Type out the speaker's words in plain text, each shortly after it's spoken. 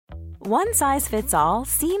One size fits all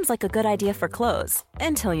seems like a good idea for clothes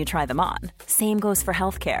until you try them on. Same goes for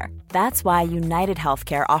healthcare. That's why United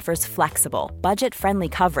Healthcare offers flexible, budget-friendly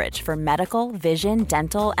coverage for medical, vision,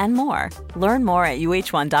 dental, and more. Learn more at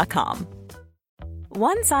uh1.com.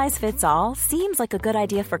 One size fits all seems like a good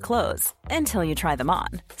idea for clothes until you try them on.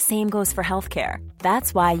 Same goes for healthcare.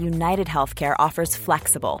 That's why United Healthcare offers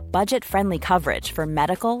flexible, budget-friendly coverage for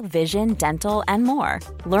medical, vision, dental, and more.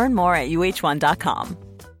 Learn more at uh1.com.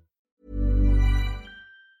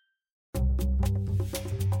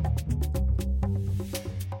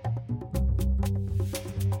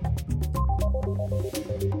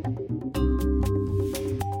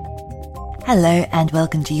 Hello and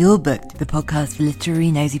welcome to Your Book, the podcast for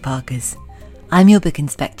literary nosy parkers. I'm your book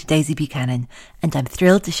inspector Daisy Buchanan, and I'm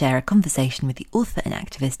thrilled to share a conversation with the author and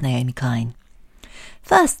activist Naomi Klein.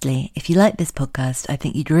 Firstly, if you like this podcast, I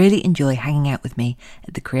think you'd really enjoy hanging out with me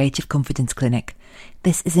at the Creative Confidence Clinic.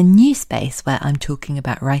 This is a new space where I'm talking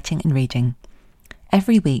about writing and reading.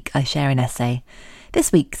 Every week I share an essay.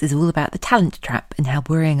 This week's is all about the talent trap and how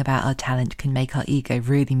worrying about our talent can make our ego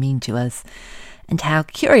really mean to us, and how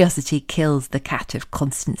curiosity kills the cat of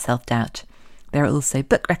constant self-doubt. There are also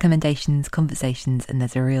book recommendations, conversations, and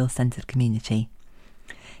there's a real sense of community.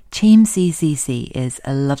 Team CCC is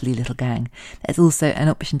a lovely little gang. There's also an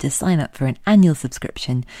option to sign up for an annual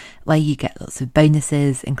subscription where you get lots of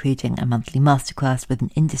bonuses, including a monthly masterclass with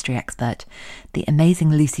an industry expert. The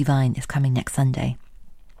amazing Lucy Vine is coming next Sunday.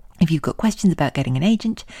 If you've got questions about getting an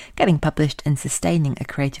agent, getting published and sustaining a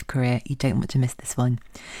creative career, you don't want to miss this one.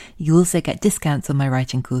 You also get discounts on my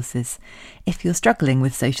writing courses. If you're struggling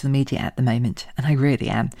with social media at the moment, and I really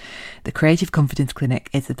am, the Creative Confidence Clinic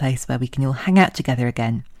is the place where we can all hang out together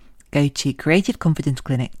again. Go to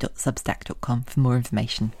creativeconfidenceclinic.substack.com for more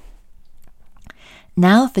information.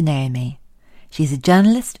 Now for Naomi. She's a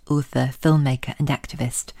journalist, author, filmmaker and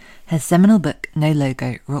activist. Her seminal book, No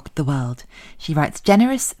Logo, rocked the world. She writes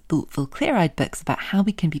generous, thoughtful, clear-eyed books about how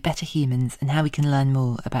we can be better humans and how we can learn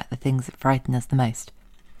more about the things that frighten us the most.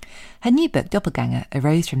 Her new book, Doppelganger,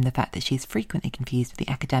 arose from the fact that she is frequently confused with the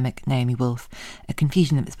academic Naomi Wolf, a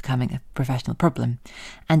confusion that is becoming a professional problem,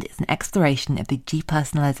 and it's an exploration of the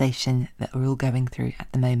depersonalisation that we're all going through at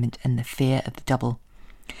the moment and the fear of the double.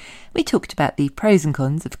 We talked about the pros and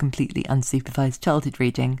cons of completely unsupervised childhood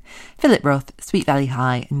reading, Philip Roth, Sweet Valley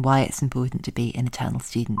High, and why it's important to be an eternal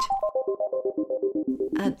student.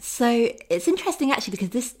 So it's interesting actually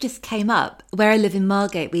because this just came up. Where I live in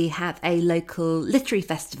Margate, we have a local literary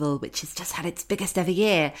festival which has just had its biggest ever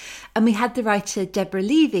year. And we had the writer Deborah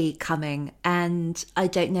Levy coming, and I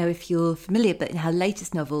don't know if you're familiar, but in her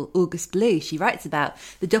latest novel, August Blue, she writes about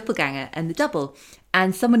the doppelganger and the double.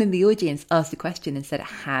 And someone in the audience asked a question and said,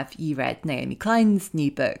 have you read Naomi Klein's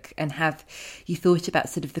new book? And have you thought about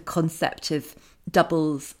sort of the concept of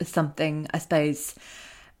doubles as something, I suppose,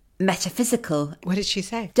 metaphysical? What did she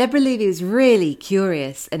say? Deborah Levy was really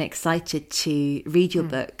curious and excited to read your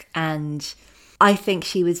book. And I think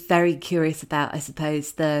she was very curious about, I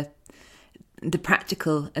suppose, the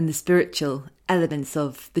practical and the spiritual elements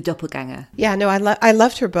of the doppelganger. Yeah, no, I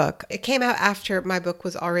loved her book. It came out after my book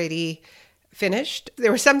was already finished.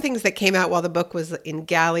 There were some things that came out while the book was in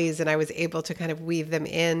galleys, and I was able to kind of weave them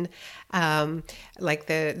in, like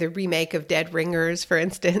the remake of Dead Ringers, for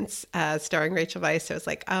instance, starring Rachel Weisz. So it's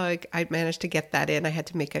like, oh, I managed to get that in. I had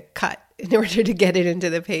to make a cut in order to get it into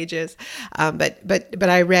the pages. But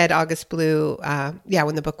I read August Blue,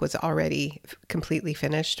 when the book was already completely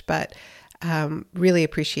finished, but really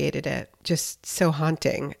appreciated it. Just so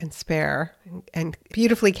haunting and spare, and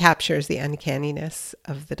beautifully captures the uncanniness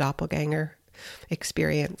of the doppelganger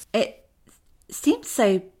experience. It seems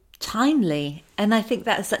so timely, and I think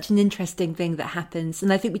that's such an interesting thing that happens,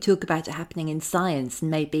 and I think we talk about it happening in science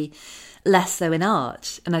and maybe less so in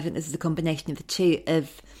art, and I think this is a combination of the two,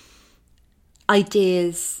 of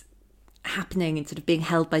ideas happening and sort of being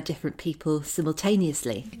held by different people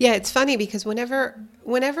simultaneously. Yeah, it's funny because whenever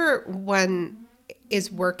one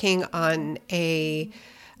is working on a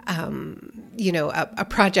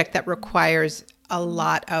project that requires a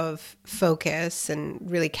lot of focus and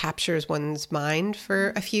really captures one's mind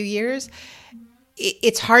for a few years,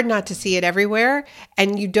 it's hard not to see it everywhere.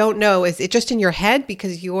 And you don't know, is it just in your head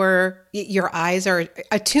because your eyes are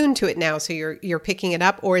attuned to it now, so you're picking it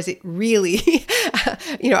up, or is it really,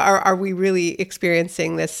 are we really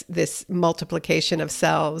experiencing this multiplication of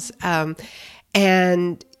selves?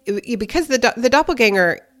 And because the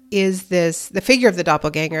doppelganger is the figure of the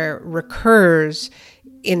doppelganger recurs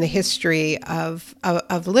in the history of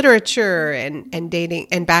literature and dating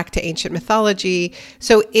and back to ancient mythology.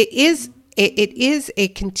 So it is it is a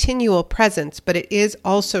continual presence, but it is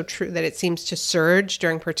also true that it seems to surge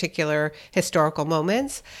during particular historical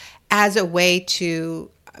moments as a way to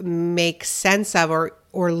make sense of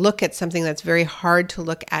or look at something that's very hard to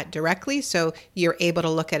look at directly. So you're able to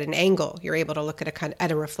look at an angle. You're able to look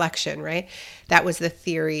at a reflection, right? That was the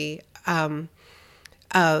theory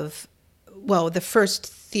the first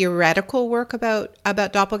theoretical work about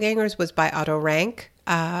doppelgangers was by Otto Rank,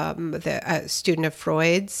 the student of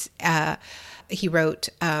Freud's. He wrote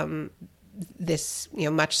this,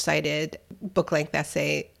 much cited book-length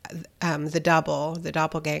essay, The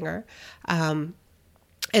Doppelganger, and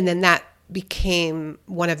then that became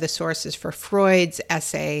one of the sources for Freud's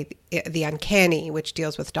essay, The Uncanny, which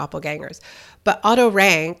deals with doppelgangers. But Otto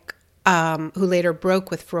Rank, who later broke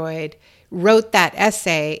with Freud, wrote that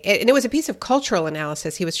essay, and it was a piece of cultural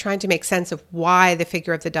analysis. He was trying to make sense of why the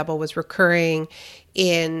figure of the double was recurring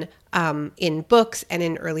in books and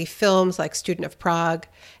in early films like Student of Prague,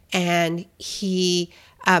 and he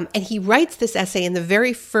writes this essay in the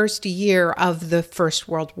very first year of the First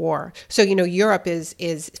World War. So, Europe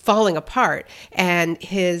is falling apart, and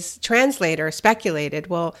his translator speculated,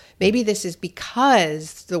 well, maybe this is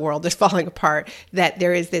because the world is falling apart that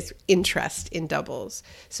there is this interest in doubles.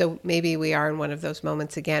 So maybe we are in one of those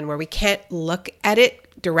moments again where we can't look at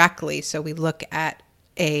it directly, so we look at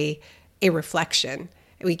a reflection.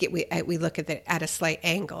 We look at a slight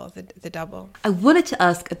angle, the double. I wanted to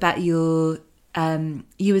ask about you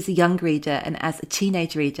as a young reader and as a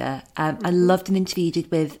teenage reader. I loved an interview you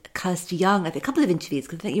did with Kirsty Young, a couple of interviews,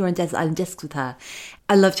 because I think you were on Desert Island Discs with her.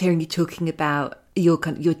 I loved hearing you talking about your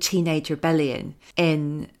teenage rebellion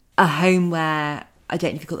in a home where, I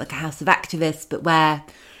don't know if you call it like a house of activists, but where,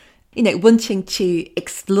 wanting to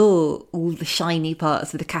explore all the shiny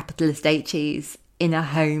parts of the capitalist 80s in a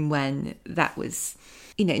home when that was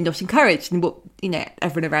not encouraged, and what,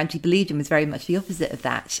 everyone around you believed in was very much the opposite of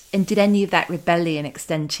that. And did any of that rebellion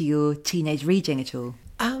extend to your teenage reading at all?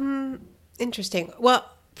 Interesting. Well,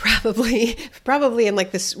 probably in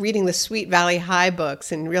like this, reading the Sweet Valley High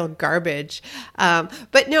books and real garbage.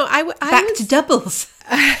 But no, I was to doubles.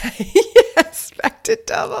 Yes, back to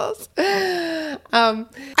doubles.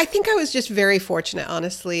 I think I was just very fortunate,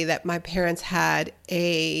 honestly, that my parents had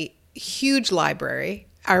a huge library.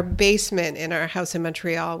 Our basement in our house in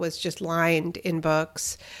Montreal was just lined in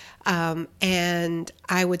books. And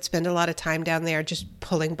I would spend a lot of time down there just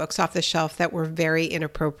pulling books off the shelf that were very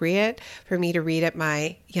inappropriate for me to read at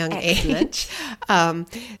my young age.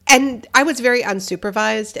 And I was very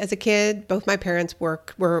unsupervised as a kid. Both my parents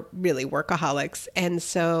were really workaholics. And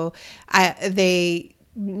so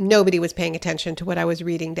nobody was paying attention to what I was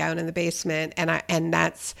reading down in the basement. And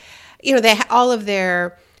that's, all of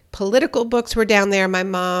their political books were down there. My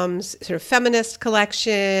mom's sort of feminist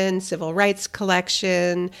collection, civil rights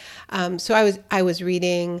collection. So I was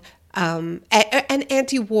reading and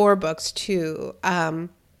anti-war books too. I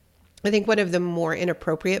think one of the more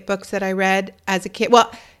inappropriate books that I read as a kid.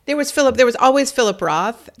 Well, there was always Philip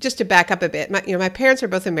Roth. Just to back up a bit, my parents are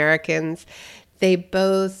both Americans. They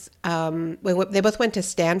both went to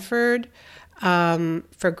Stanford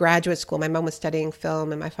for graduate school. My mom was studying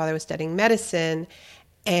film, and my father was studying medicine.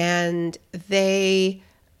 And they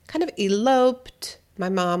kind of eloped. My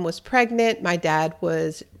mom was pregnant. My dad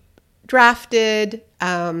was drafted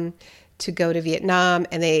to go to Vietnam,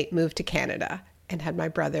 and they moved to Canada and had my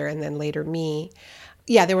brother and then later me.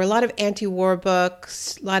 Yeah, there were a lot of anti-war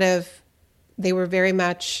books. They were very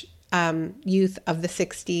much youth of the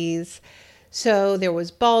 60s. So there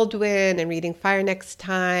was Baldwin and Reading Fire Next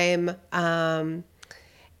Time, and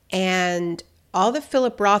all the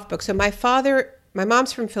Philip Roth books. So my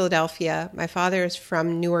mom's from Philadelphia. My father is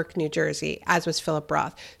from Newark, New Jersey, as was Philip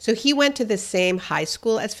Roth. So he went to the same high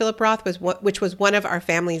school as Philip Roth, which was one of our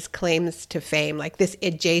family's claims to fame, like this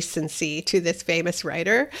adjacency to this famous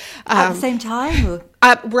writer. At the same time?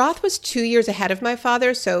 Roth was 2 years ahead of my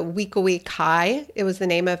father, so Week High. It was the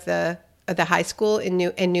name of the high school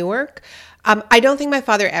in Newark. I don't think my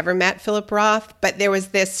father ever met Philip Roth, but there was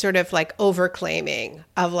this sort of like overclaiming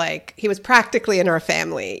of like, he was practically in our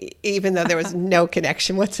family, even though there was no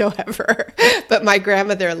connection whatsoever. But my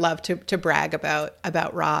grandmother loved to brag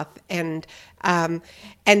about Roth. And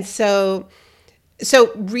so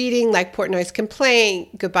reading like Portnoy's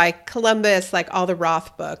Complaint, Goodbye Columbus, like all the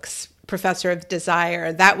Roth books, Professor of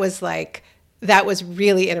Desire, that was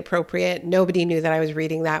really inappropriate. Nobody knew that I was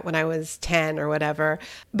reading that when I was 10 or whatever.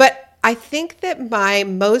 But I think that my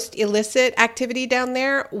most illicit activity down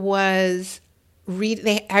there was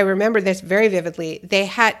I remember this very vividly. They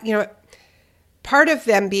had, part of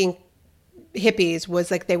them being hippies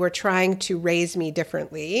was like they were trying to raise me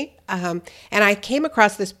differently. And I came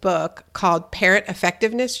across this book called Parent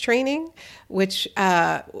Effectiveness Training, which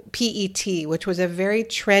PET, which was a very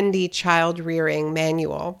trendy child rearing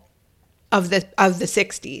manual of the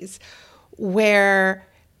 60s, where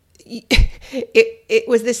it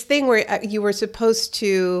was this thing where you were supposed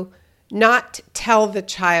to not tell the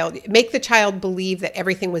child, make the child believe that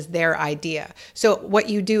everything was their idea. So what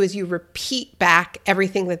you do is you repeat back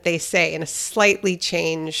everything that they say in a slightly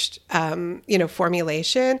changed,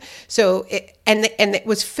 formulation. So it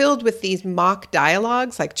was filled with these mock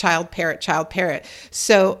dialogues, like child, parent, child, parent.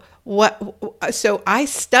 So I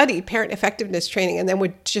studied parent effectiveness training and then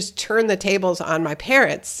would just turn the tables on my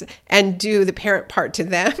parents and do the parent part to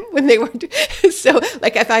them when they were. So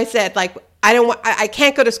like if I said like, I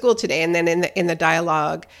can't go to school today. And then in the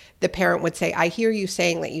dialogue, the parent would say, I hear you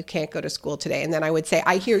saying that you can't go to school today. And then I would say,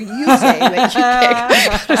 I hear you saying that you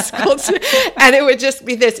can't go to school today. And it would just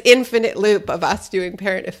be this infinite loop of us doing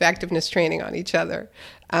parent effectiveness training on each other.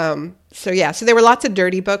 So there were lots of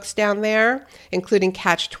dirty books down there, including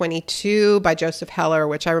Catch-22 by Joseph Heller,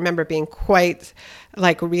 which I remember being quite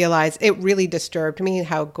realized it really disturbed me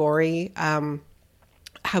how gory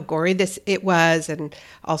it was. And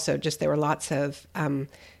also just there were lots of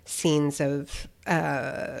scenes of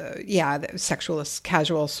casual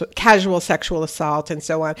sexual assault and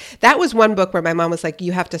so on. That was one book where my mom was like,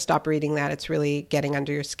 you have to stop reading that. It's really getting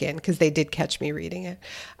under your skin, because they did catch me reading it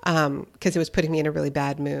because it was putting me in a really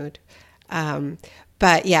bad mood.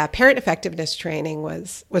 But yeah, parent effectiveness training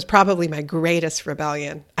was probably my greatest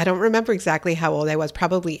rebellion. I don't remember exactly how old I was,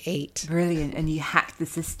 probably 8. Brilliant. And you hacked the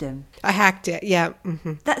system. I hacked it, yeah.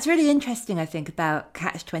 Mm-hmm. That's really interesting, I think, about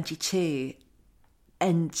Catch-22.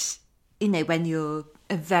 And, when you're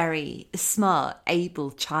a very smart, able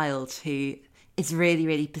child who is really,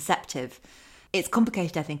 really perceptive, it's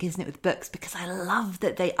complicated, I think, isn't it, with books? Because I love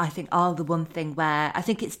that they, I think, are the one thing where I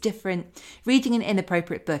think it's different. Reading an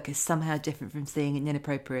inappropriate book is somehow different from seeing an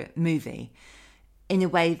inappropriate movie, in a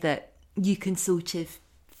way that you can sort of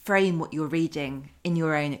frame what you're reading in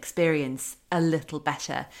your own experience a little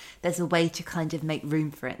better. There's a way to kind of make room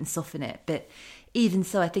for it and soften it. But even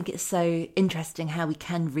so, I think it's so interesting how we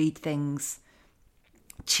can read things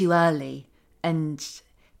too early and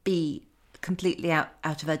be completely out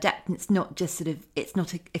of our depth. And it's not just it's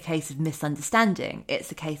not a case of misunderstanding.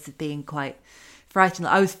 It's a case of being quite frightened.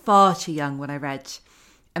 I was far too young when I read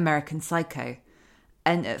American Psycho.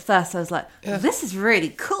 And at first I was like, this is really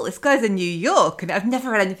cool. This guy's in New York and I've never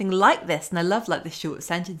read anything like this. And I love the short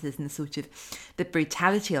sentences and the sort of the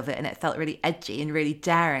brutality of it. And it felt really edgy and really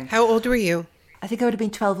daring. How old were you? I think I would have been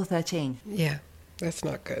 12 or 13. Yeah, that's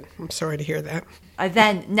not good. I'm sorry to hear that. I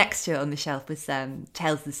then, next to it on the shelf was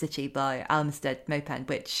Tales of the City by Almsted Mopan,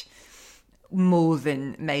 which more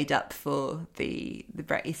than made up for the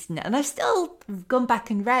Bret Easton Ellis. And I've still gone back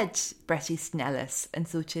and read Bret Easton Ellis and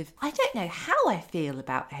sort of, I don't know how I feel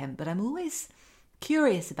about him, but I'm always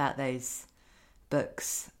curious about those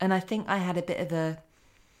books. And I think I had a bit of a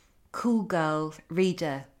cool girl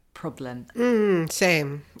reader problem.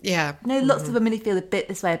 Same. Yeah. Lots of women who feel a bit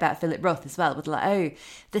this way about Philip Roth as well, with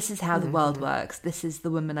this is how the world works. This is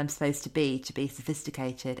the woman I'm supposed to be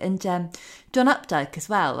sophisticated. And John Updike as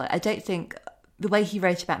well. I don't think the way he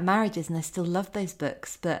wrote about marriages, and I still love those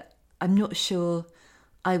books, but I'm not sure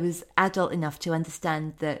I was adult enough to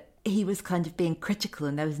understand that he was kind of being critical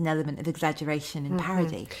and there was an element of exaggeration and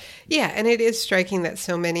parody. Yeah, and it is striking that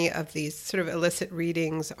so many of these sort of illicit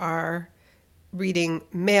readings are reading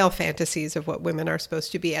male fantasies of what women are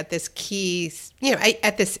supposed to be at this key,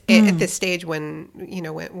 at this stage when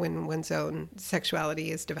one's own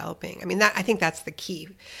sexuality is developing. I mean, I think that's the key,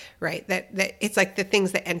 right? That it's like the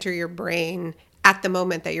things that enter your brain at the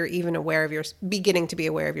moment that you're even beginning to be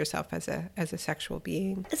aware of yourself as a sexual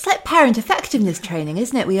being. It's like parent effectiveness training,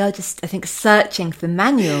 isn't it? We are just, I think, searching for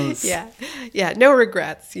manuals. Yeah, no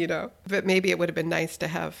regrets, But maybe it would have been nice to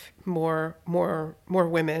have more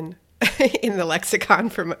women in the lexicon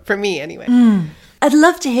for me anyway. I'd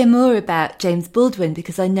love to hear more about James Baldwin,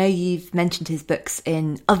 because I know you've mentioned his books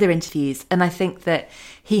in other interviews, and I think that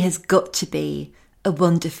he has got to be a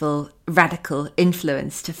wonderful radical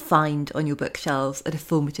influence to find on your bookshelves at a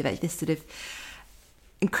formative age. This sort of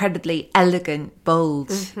incredibly elegant,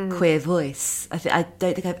 bold, queer voice. I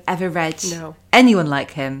don't think I've ever read anyone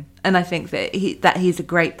like him, and I think that he's a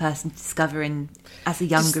great person to discover as a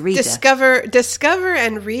younger reader. Discover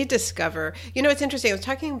and rediscover. It's interesting. I was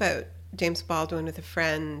talking about James Baldwin with a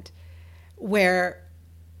friend, where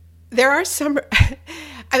there are some.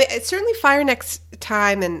 I mean, it's certainly Fire Next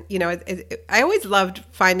Time, and I always loved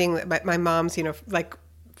finding my mom's,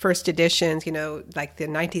 first editions, like the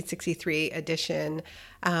 1963 edition.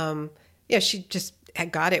 She just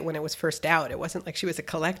had got it when it was first out. It wasn't like she was a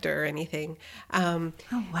collector or anything. Oh,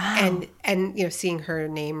 wow. And seeing her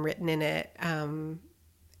name written in it. And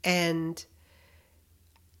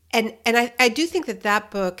I do think that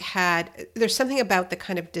book there's something about the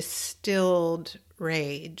kind of distilled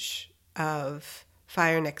rage of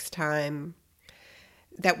Fire Next Time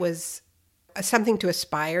that was something to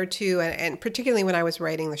aspire to. And particularly when I was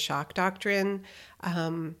writing The Shock Doctrine,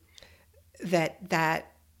 that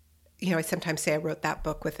I sometimes say I wrote that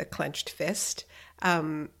book with a clenched fist,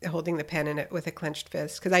 holding the pen in it with a clenched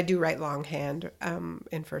fist, because I do write longhand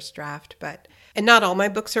in first draft, and not all my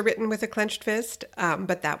books are written with a clenched fist,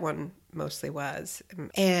 but that one mostly was.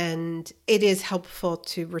 And it is helpful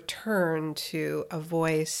to return to a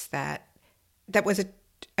voice that was a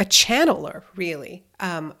channeler, really,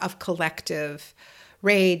 of collective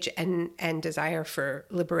rage and desire for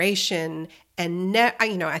liberation, and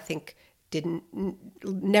I think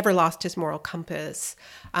never lost his moral compass.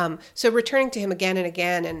 So returning to him again and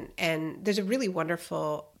again, and there's a really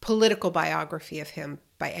wonderful political biography of him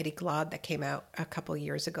by Eddie Glaude that came out a couple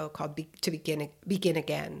years ago called To Begin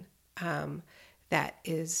Again. That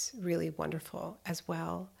is really wonderful as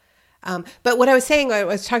well. But what I was saying, I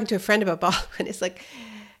was talking to a friend about Baldwin, is like,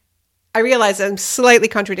 I realize I'm slightly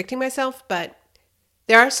contradicting myself, but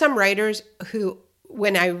there are some writers who,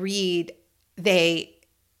 when I read, they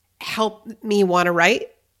help me want to write,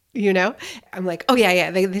 I'm like, oh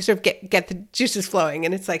yeah. They sort of get the juices flowing,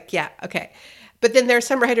 and it's like, yeah, okay. But then there are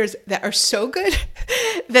some writers that are so good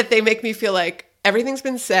that they make me feel like everything's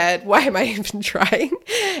been said. Why am I even trying?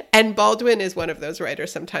 And Baldwin is one of those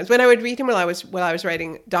writers sometimes. When I would read him while I was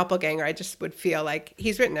writing Doppelganger, I just would feel like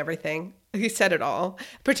he's written everything. He said it all,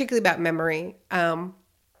 particularly about memory.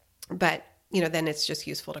 But, then it's just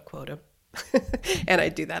useful to quote him. And I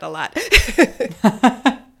do that a lot.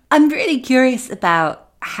 I'm really curious about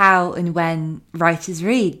how and when writers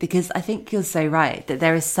read, because I think you're so right that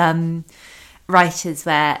there are some writers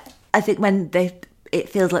where I think when it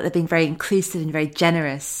feels like they're being very inclusive and very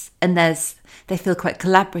generous, and they feel quite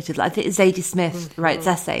collaborative. Like, I think Zadie Smith writes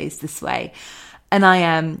essays this way, and I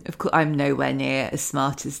am, of course, I'm nowhere near as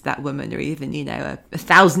smart as that woman, or even a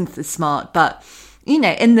thousandth as smart, but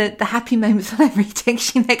in the happy moments when I'm reading,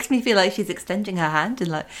 she makes me feel like she's extending her hand,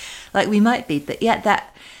 and like we might be. But yet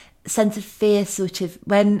that sense of fear, sort of,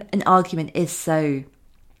 when an argument is so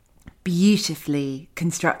beautifully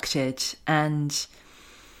constructed, and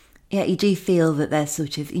you do feel that there's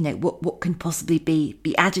sort of, what can possibly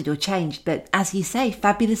be added or changed. But as you say,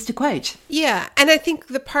 fabulous to quote. Yeah. And I think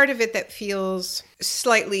the part of it that feels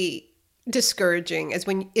slightly discouraging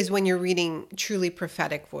is when you're reading truly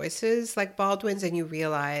prophetic voices like Baldwin's, and you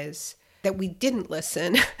realize that we didn't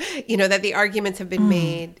listen, that the arguments have been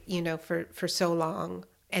made, for so long.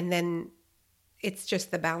 And then it's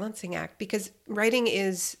just the balancing act, because writing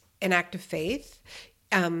is an act of faith,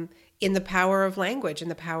 in the power of language and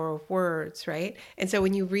the power of words, right? And so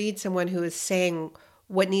when you read someone who is saying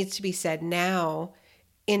what needs to be said now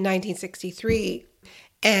in 1963,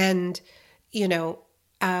 and,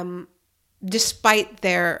 despite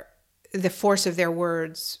the force of their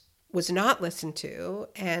words was not listened to,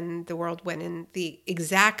 and the world went in the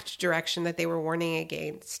exact direction that they were warning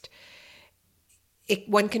against,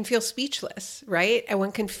 one can feel speechless, right? And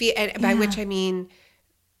one can feel, and by which I mean,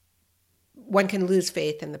 one can lose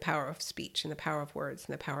faith in the power of speech and the power of words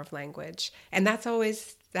and the power of language. And that's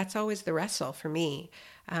always the wrestle for me.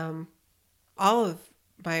 All of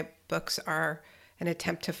my books are an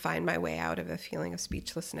attempt to find my way out of a feeling of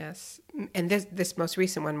speechlessness. And this most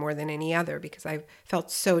recent one more than any other, because I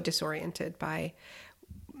felt so disoriented by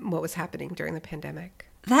what was happening during the pandemic.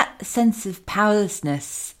 That sense of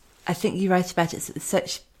powerlessness, I think you write about it with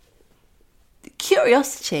such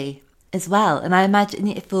curiosity as well. And I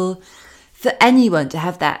imagine for anyone to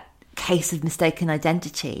have that case of mistaken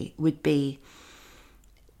identity would be,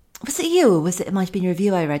 was it you, or it might have been a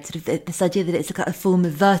review I read, sort of this idea that it's a form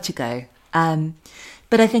of vertigo.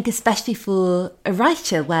 But I think especially for a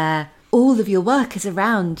writer where all of your work is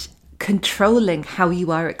around controlling how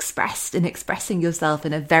you are expressed and expressing yourself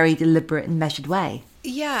in a very deliberate and measured way.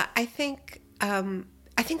 Yeah, I think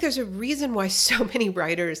there's a reason why so many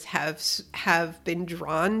writers have been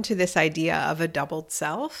drawn to this idea of a doubled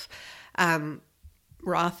self.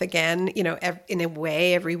 Roth, again, in a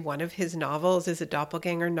way, every one of his novels is a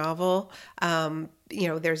doppelganger novel.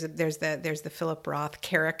 There's the Philip Roth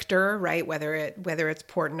character, right? Whether it's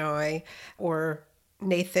Portnoy or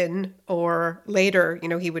Nathan, or later,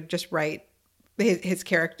 he would just write his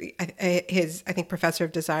character. I think Professor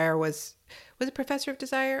of Desire was it Professor of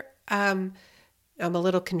Desire? I'm a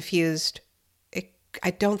little confused.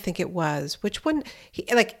 I don't think it was. Which one?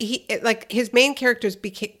 His main characters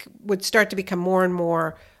would start to become more and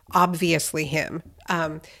more obviously him,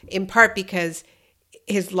 in part because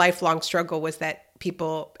his lifelong struggle was that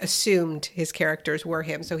people assumed his characters were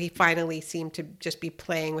him. So he finally seemed to just be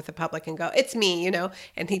playing with the public and go, it's me,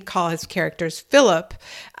 and he'd call his characters Philip.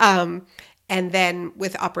 And then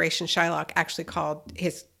with Operation Shylock, actually called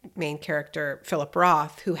his main character Philip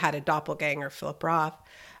Roth, who had a doppelganger, Philip Roth.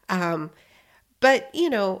 But,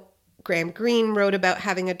 Graham Greene wrote about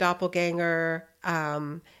having a doppelganger,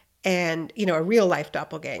 and, a real life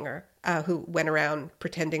doppelganger who went around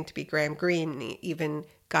pretending to be Graham Greene, and he even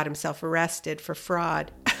got himself arrested for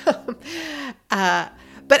fraud. But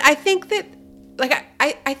I think that,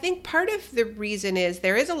 I think part of the reason is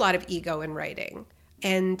there is a lot of ego in writing,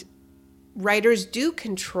 and writers do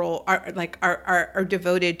control, are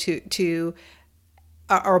devoted to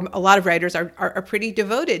or a lot of writers are pretty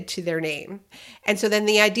devoted to their name. And so then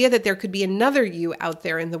the idea that there could be another you out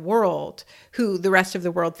there in the world who the rest of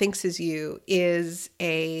the world thinks is you is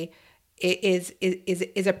a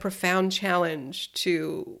profound challenge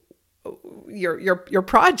to your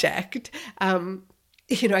project.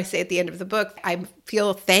 I say at the end of the book, I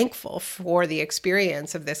feel thankful for the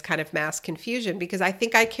experience of this kind of mass confusion, because I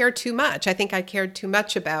think I care too much. I think I cared too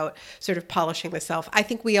much about sort of polishing the self. I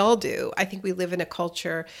think we all do. I think we live in a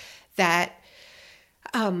culture that,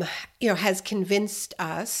 has convinced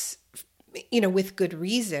us, with good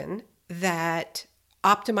reason, that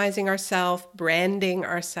optimizing ourselves, branding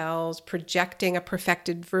ourselves, projecting a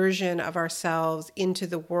perfected version of ourselves into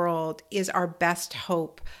the world is our best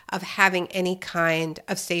hope of having any kind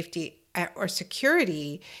of safety or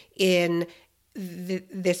security in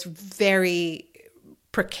this very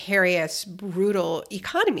precarious, brutal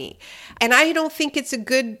economy. And I don't think it's a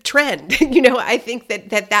good trend. I think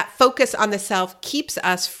that focus on the self keeps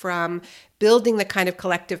us from building the kind of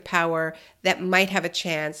collective power that might have a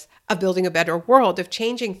chance of building a better world, of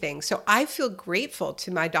changing things. So I feel grateful to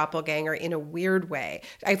my doppelganger in a weird way.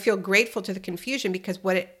 I feel grateful to the confusion, because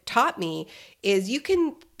what it taught me is you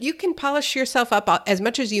can polish yourself up as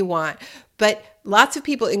much as you want, but lots of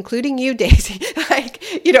people, including you, Daisy,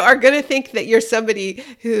 are going to think that you're somebody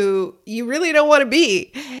who you really don't want to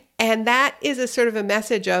be. And that is a sort of a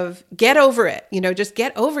message of get over it, just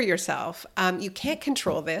get over yourself. You can't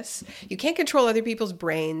control this. You can't control other people's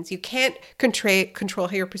brains. You can't control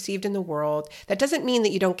how you're perceived in the world. That doesn't mean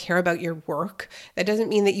that you don't care about your work. That doesn't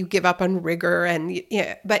mean that you give up on rigor.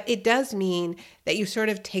 But it does mean that you sort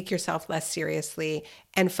of take yourself less seriously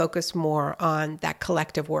and focus more on that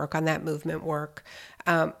collective work, on that movement work.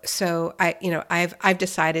 So I've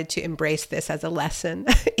decided to embrace this as a lesson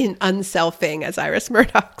in unselfing, as Iris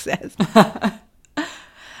Murdoch says.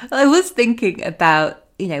 I was thinking about,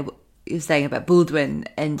 what you were saying about Baldwin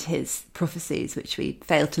and his prophecies, which we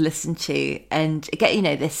failed to listen to. And again,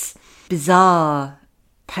 this bizarre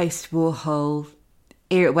post-Warhol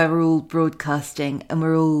era where we're all broadcasting and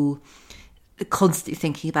we're all constantly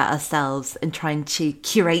thinking about ourselves and trying to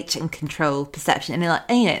curate and control perception.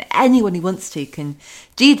 And anyone who wants to can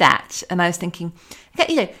do that. And I was thinking,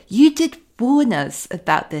 okay, you did warn us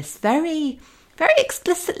about this very, very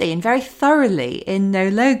explicitly and very thoroughly in No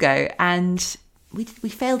Logo, and we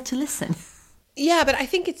failed to listen. Yeah, but I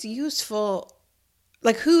think it's useful.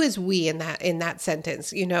 Like, who is we in that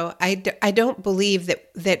sentence? I don't believe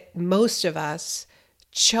that most of us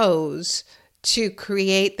chose to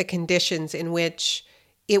create the conditions in which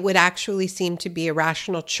it would actually seem to be a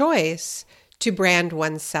rational choice to brand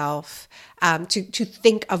oneself, to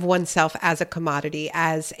think of oneself as a commodity,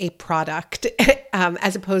 as a product,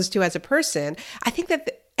 as opposed to as a person. I think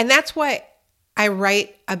and that's why I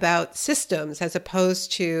write about systems as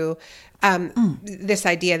opposed to this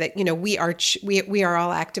idea that we are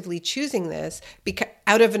all actively choosing this because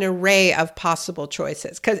out of an array of possible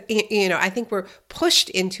choices. Because I think we're pushed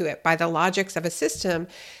into it by the logics of a system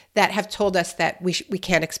that have told us that we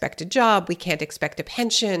can't expect a job, we can't expect a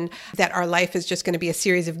pension, that our life is just going to be a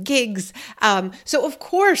series of gigs. So of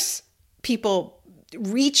course, people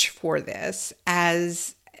reach for this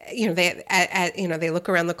as they look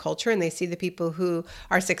around the culture and they see the people who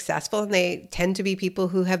are successful, and they tend to be people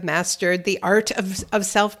who have mastered the art of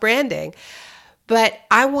self-branding. But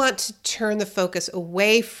I want to turn the focus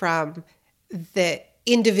away from the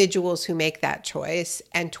individuals who make that choice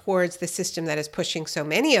and towards the system that is pushing so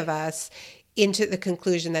many of us into the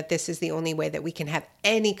conclusion that this is the only way that we can have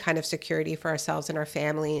any kind of security for ourselves and our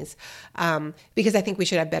families, because I think we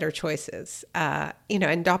should have better choices. And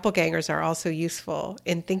doppelgangers are also useful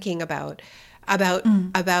in thinking about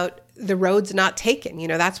about the roads not taken. You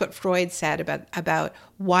know, that's what Freud said about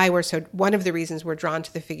why one of the reasons we're drawn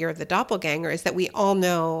to the figure of the doppelganger is that we all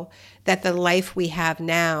know that the life we have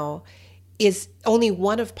now is only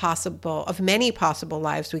one of many possible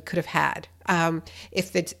lives we could have had.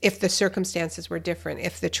 If the circumstances were different,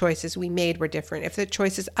 if the choices we made were different, if the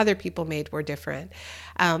choices other people made were different.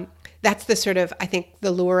 That's the sort of, I think, the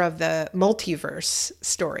lure of the multiverse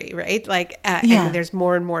story, right? And there's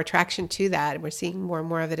more and more attraction to that, and we're seeing more and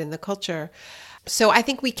more of it in the culture. So I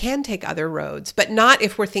think we can take other roads, but not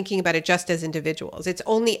if we're thinking about it just as individuals. It's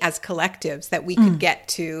only as collectives that we could get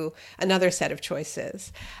to another set of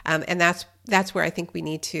choices, and that's where I think we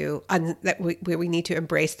need to we need to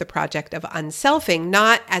embrace the project of unselfing,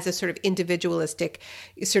 not as a sort of individualistic,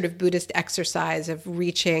 sort of Buddhist exercise of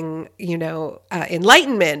reaching,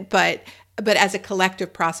 enlightenment, but as a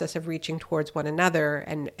collective process of reaching towards one another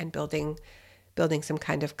and building some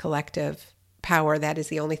kind of collective power that is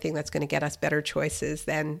the only thing that's going to get us better choices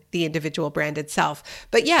than the individual brand itself.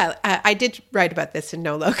 But yeah, I did write about this in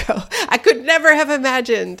No Logo. I could never have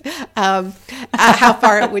imagined how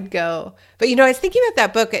far it would go. But, I was thinking about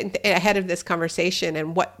that book ahead of this conversation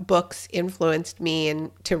and what books influenced me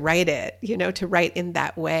and to write it, to write in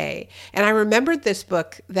that way. And I remembered this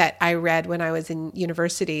book that I read when I was in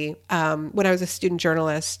university, when I was a student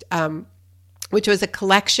journalist, which was a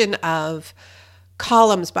collection of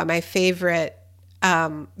columns by my favorite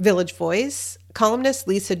Village Voice columnist,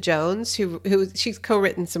 Lisa Jones, who she's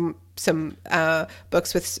co-written some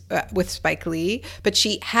books with Spike Lee, but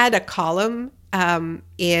she had a column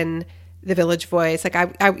in the Village Voice.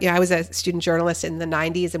 I was a student journalist in the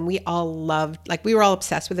 90s, and we were all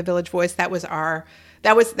obsessed with the Village Voice. That was our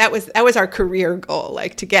career goal,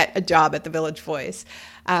 to get a job at the Village Voice.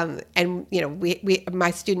 And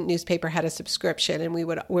my student newspaper had a subscription, and we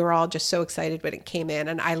were all just so excited when it came in.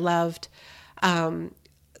 And I loved,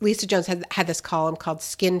 Lisa Jones had this column called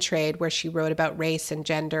Skin Trade, where she wrote about race and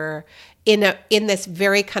gender in this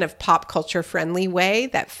very kind of pop culture friendly way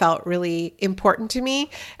that felt really important to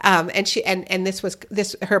me. Her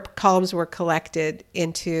columns were collected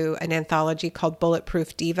into an anthology called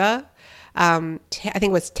Bulletproof Diva. I think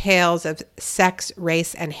it was Tales of Sex,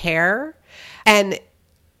 Race, and Hair. And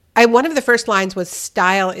one of the first lines was,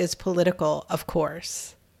 "Style is political, of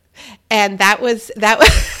course." And that was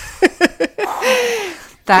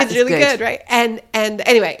it's really good, right? And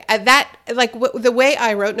anyway, the way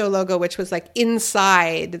I wrote No Logo, which was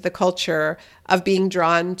inside the culture of being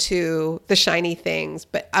drawn to the shiny things,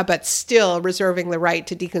 but still reserving the right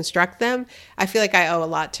to deconstruct them, I feel like I owe a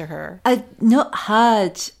lot to her. I've not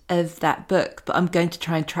heard of that book, but I'm going to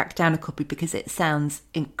try and track down a copy because it sounds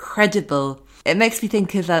incredible. It makes me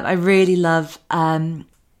think of, I really love,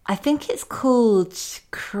 I think it's called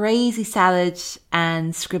Crazy Salad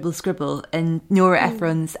and Scribble Scribble, and Nora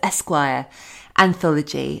Ephron's Esquire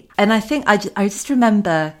anthology. And I think I just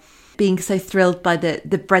remember being so thrilled by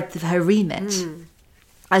the breadth of her remit,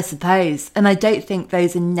 I suppose. And I don't think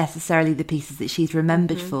those are necessarily the pieces that she's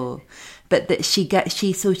remembered for, but that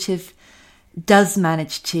she sort of does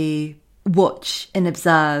manage to watch and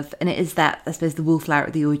observe, and it is that, I suppose, the wallflower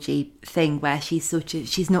at the orgy thing, where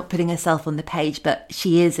she's not putting herself on the page, but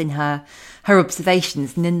she is in her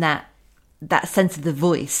observations, and in that sense of the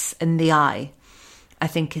voice and the eye, I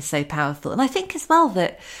think is so powerful. And I think as well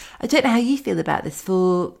that, I don't know how you feel about this,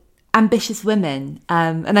 for ambitious women,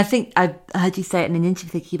 and I think I heard you say it in an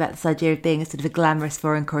interview, thinking about this idea of being a sort of a glamorous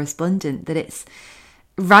foreign correspondent, that it's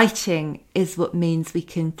writing is what means we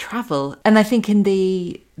can travel. And I think in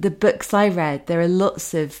the books I read, there are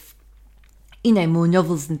lots of, more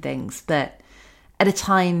novels and things, but at a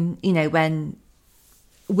time, when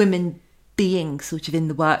women being sort of in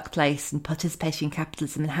the workplace and participating in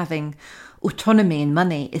capitalism and having autonomy and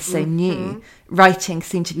money is so new, writing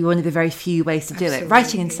seemed to be one of the very few ways to do it.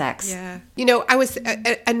 Writing and sex. Yeah. I was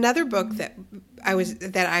another book that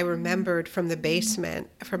I remembered from the basement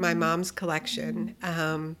from my mom's collection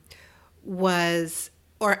was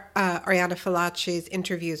Arianna Fallaci's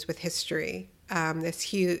Interviews with History.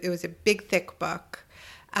 It was a big, thick book,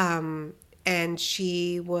 and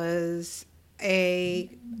she was I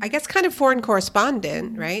guess kind of foreign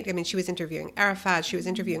correspondent, right? I mean, she was interviewing Arafat, she was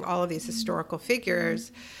interviewing all of these historical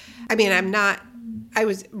figures. I mean, I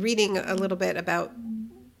was reading a little bit about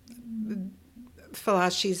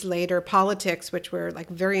Fallaci's later politics, which were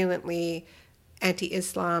virulently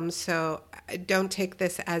anti-Islam. So I don't take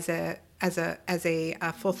this as a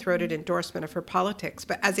full-throated endorsement of her politics,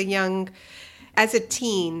 but as a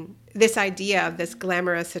teen, this idea of this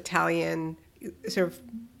glamorous Italian sort of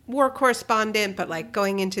war correspondent, but like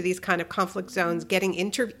going into these kind of conflict zones, getting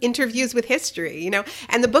interviews with history,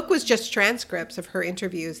 And the book was just transcripts of her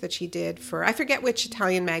interviews that she did for, I forget which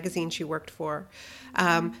Italian magazine she worked for,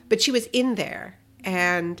 but she was in there,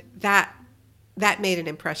 and that made an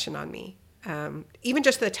impression on me. Even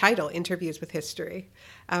just the title, Interviews with History.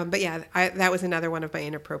 But yeah, that was another one of my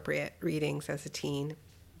inappropriate readings as a teen.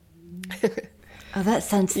 Oh, that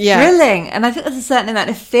sounds thrilling. And I think there's a certain amount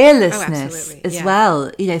of fearlessness as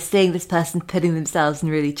well, seeing this person putting themselves in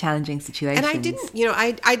really challenging situations. And I didn't,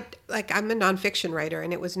 I'm a nonfiction writer,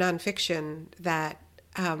 and it was nonfiction that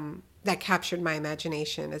captured my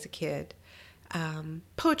imagination as a kid.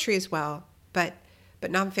 Poetry as well, but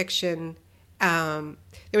nonfiction. There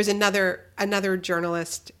was another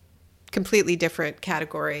journalist, completely different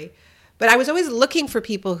category. But I was always looking for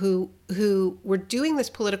people who were doing this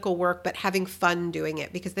political work but having fun doing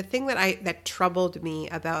it, because the thing that troubled me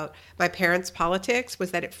about my parents' politics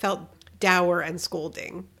was that it felt dour and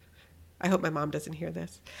scolding. I hope my mom doesn't hear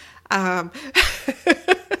this. But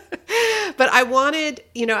I wanted,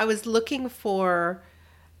 I was looking for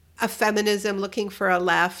a feminism, looking for a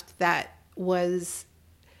left that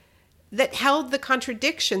held the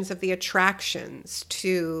contradictions of the attractions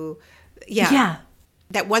to,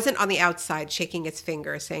 that wasn't on the outside shaking its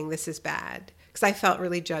finger saying this is bad, because I felt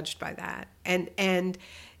really judged by that. And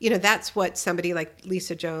that's what somebody like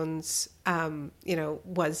Lisa Jones,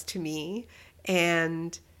 was to me.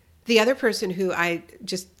 And the other person who I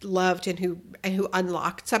just loved and who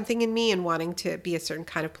unlocked something in me and wanting to be a certain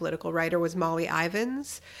kind of political writer was Molly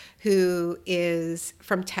Ivins, who was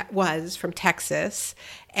from Texas,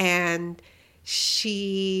 and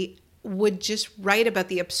she would just write about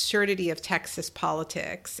the absurdity of Texas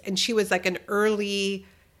politics. And she was like an early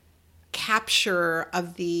capture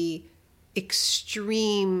of the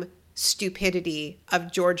extreme stupidity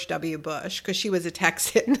of George W. Bush, because she was a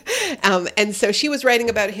Texan. And so she was writing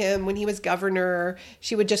about him when he was governor.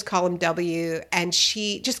 She would just call him W. And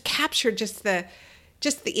she just captured just the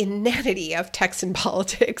inanity of Texan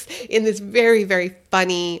politics in this very, very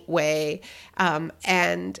funny way.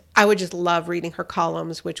 And I would just love reading her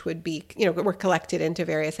columns, which would be, were collected into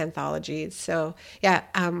various anthologies. So yeah,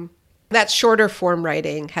 that shorter form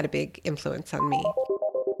writing had a big influence on me.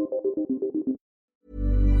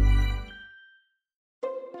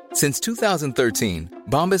 Since 2013,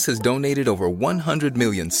 Bombas has donated over 100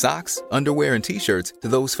 million socks, underwear, and T-shirts to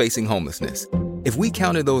those facing homelessness. If we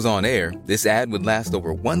counted those on air, this ad would last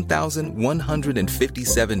over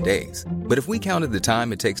 1,157 days. But if we counted the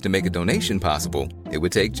time it takes to make a donation possible, it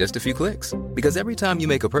would take just a few clicks. Because every time you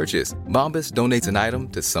make a purchase, Bombas donates an item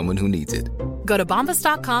to someone who needs it. Go to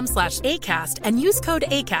bombas.com/ACAST and use code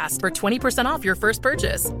ACAST for 20% off your first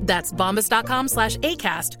purchase. That's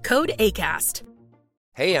bombas.com/ACAST, code ACAST.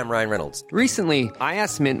 Hey, I'm Ryan Reynolds. Recently, I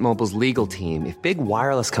asked Mint Mobile's legal team if big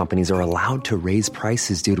wireless companies are allowed to raise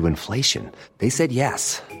prices due to inflation. They said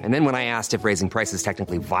yes. And then when I asked if raising prices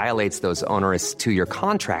technically violates those onerous 2-year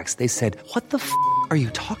contracts, they said, "What the f*** are you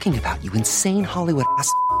talking about, you insane Hollywood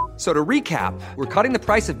ass?" So to recap, we're cutting the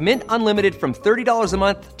price of Mint Unlimited from $30 a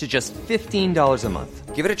month to just $15 a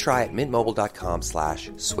month. Give it a try at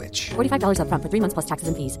mintmobile.com/switch. $45 up front for 3 months plus taxes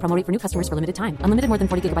and fees. Promo rate for new customers for limited time. Unlimited more than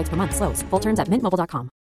 40 gigabytes per month. Slows full terms at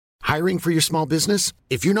mintmobile.com. Hiring for your small business?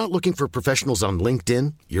 If you're not looking for professionals on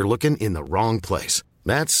LinkedIn, you're looking in the wrong place.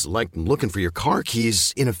 That's like looking for your car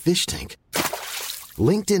keys in a fish tank.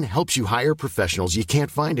 LinkedIn helps you hire professionals you can't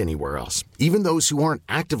find anywhere else, even those who aren't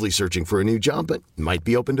actively searching for a new job but might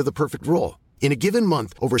be open to the perfect role. In a given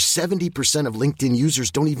month, over 70% of LinkedIn users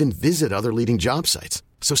don't even visit other leading job sites.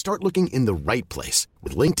 So start looking in the right place.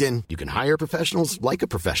 With LinkedIn, you can hire professionals like a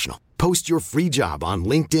professional. Post your free job on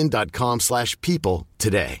linkedin.com/people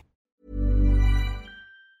today.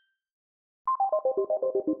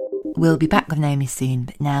 We'll be back with Naomi soon,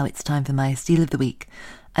 but now it's time for my Steal of the Week.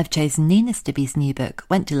 I've chosen Nina Stibbe's new book,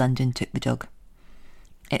 Went to London, Took the Dog.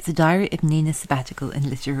 It's a diary of Nina's sabbatical in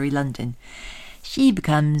literary London. She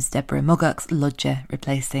becomes Deborah Moggach's lodger,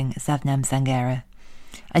 replacing Savnam Sangera.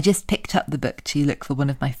 I just picked up the book to look for one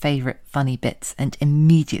of my favourite funny bits and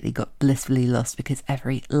immediately got blissfully lost because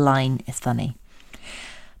every line is funny.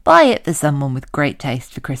 Buy it for someone with great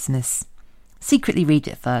taste for Christmas. Secretly read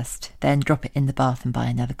it first, then drop it in the bath and buy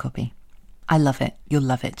another copy. I love it. You'll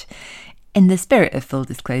love it. In the spirit of full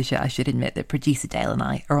disclosure, I should admit that producer Dale and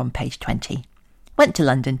I are on page 20. Went to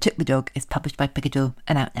London, Took the Dog is published by Picador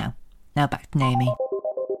and out now. Now back to Naomi.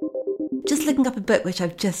 Just looking up a book which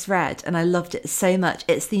I've just read and I loved it so much.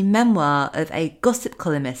 It's the memoir of a gossip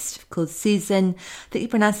columnist called Susan, I think you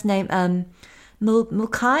pronounce the name,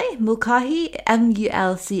 Mulcahy, Mulcahy,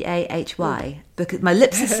 because my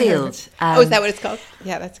lips are sealed. Is that what it's called?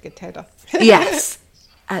 Yeah, that's a good title. Yes.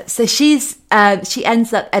 So she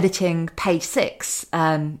ends up editing page 6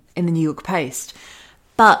 in the New York Post,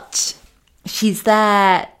 but she's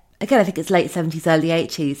there again. I think it's late 70s, early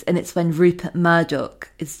 80s, and it's when Rupert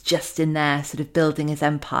Murdoch is just in there, sort of building his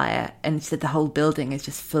empire, and she said the whole building is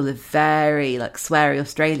just full of very sweary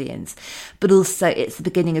Australians, but also it's the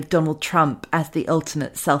beginning of Donald Trump as the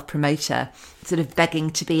ultimate self-promoter, sort of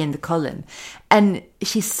begging to be in the column, and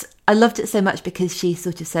I loved it so much because she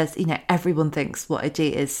sort of says, everyone thinks what I do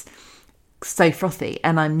is so frothy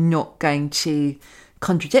and I'm not going to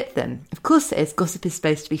contradict them. Of course it is. Gossip is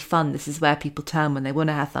supposed to be fun. This is where people turn when they want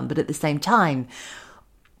to have fun. But at the same time,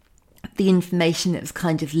 the information that was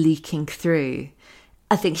kind of leaking through,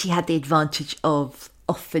 I think she had the advantage of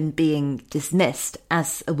often being dismissed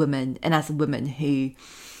as a woman, and as a woman who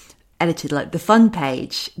edited the fun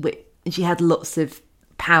page, which she had lots of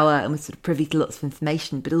power and was sort of privy to lots of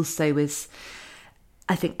information, but also was,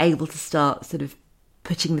 I think, able to start sort of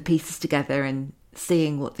putting the pieces together and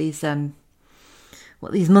seeing what these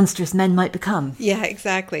monstrous men might become. Yeah,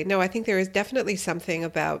 exactly. No, I think there is definitely something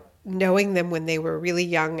about knowing them when they were really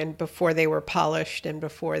young and before they were polished and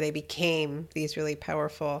before they became these really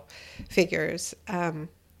powerful figures.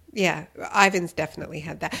 Yeah, Ivan's definitely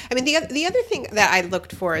had that. I mean, the other thing that I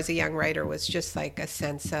looked for as a young writer was just a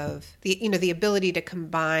sense of the ability to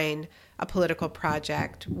combine a political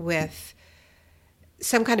project with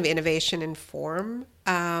some kind of innovation in form.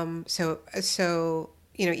 So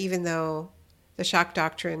even though the shock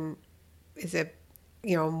doctrine is a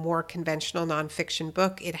more conventional nonfiction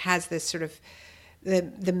book, it has this sort of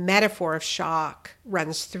the metaphor of shock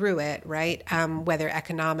runs through it, right? Whether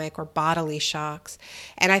economic or bodily shocks.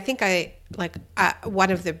 And I think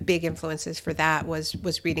one of the big influences for that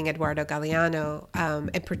was reading Eduardo Galeano,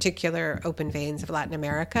 in particular, Open Veins of Latin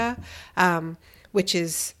America, which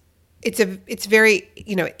is, it's very,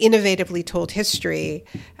 innovatively told history,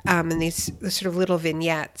 in these sort of little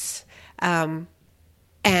vignettes. And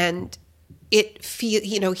it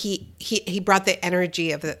he brought the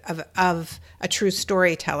energy of a true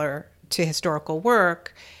storyteller to historical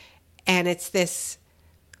work, and it's this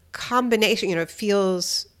combination. It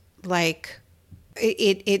feels like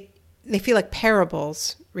they feel like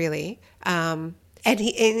parables, really. And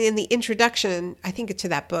in the introduction, I think to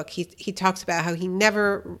that book, he talks about how he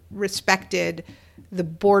never respected the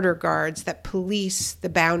border guards that police the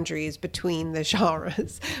boundaries between the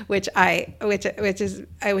genres, which is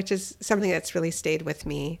something that's really stayed with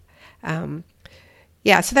me. So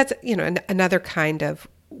that's another kind of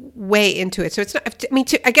way into it. So it's not.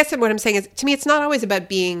 I guess what I'm saying is, to me, it's not always about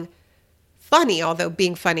being funny, although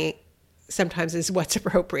being funny sometimes is what's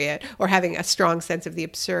appropriate, or having a strong sense of the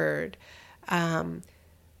absurd,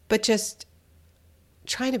 but just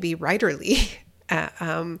trying to be writerly.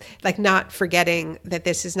 Not forgetting that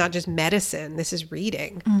this is not just medicine, this is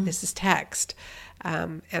reading, this is text.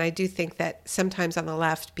 And I do think that sometimes on the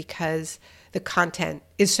left, because the content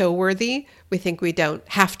is so worthy, we think we don't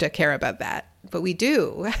have to care about that. But we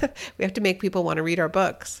do. We have to make people want to read our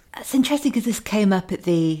books. It's interesting because this came up at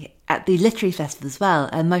the literary festival as well.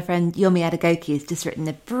 And my friend Yomi Adegoke has just written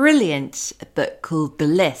a brilliant book called The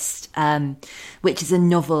List, which is a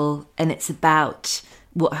novel, and it's about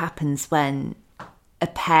what happens when a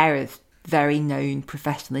pair of very known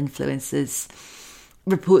professional influencers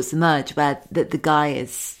reports emerge where the guy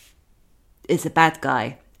is a bad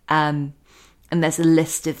guy. And there's a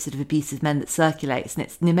list of sort of abusive men that circulates, and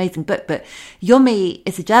it's an amazing book. But Yomi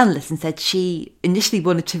is a journalist and said she initially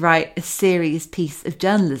wanted to write a serious piece of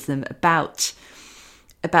journalism about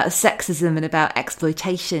sexism and about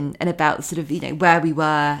exploitation and about sort of, where we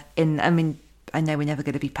were in, I know we're never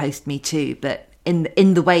going to be post-Me Too, but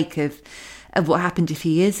in the wake of what happened a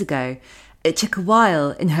few years ago, it took a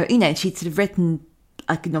while in her, she'd sort of written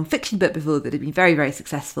a non-fiction book before that had been very, very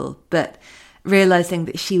successful, but realising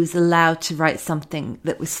that she was allowed to write something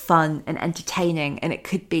that was fun and entertaining, and it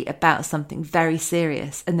could be about something very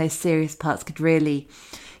serious, and those serious parts could really,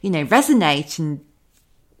 resonate and,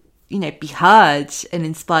 be heard and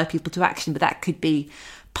inspire people to action, but that could be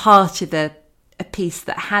part of a piece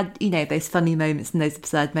that had, those funny moments and those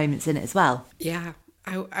absurd moments in it as well. Yeah.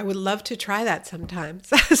 I would love to try that sometime.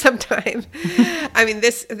 I mean,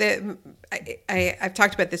 I've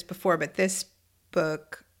talked about this before, but this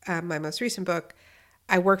book, my most recent book,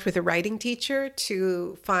 I worked with a writing teacher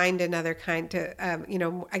to find another kind to,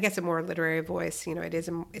 I guess a more literary voice.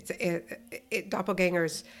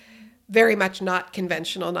 Doppelganger's very much not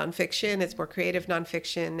conventional nonfiction. It's more creative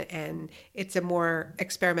nonfiction, and it's a more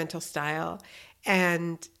experimental style.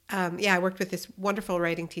 And I worked with this wonderful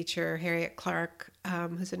writing teacher, Harriet Clark,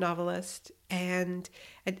 who's a novelist, and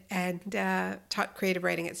taught creative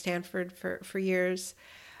writing at Stanford for years.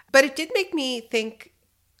 But it did make me think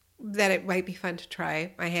that it might be fun to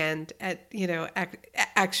try my hand at,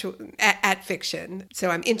 at fiction. So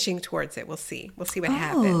I'm inching towards it. We'll see what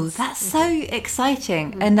happens. Oh, that's so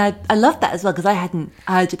exciting. And I love that as well, because I hadn't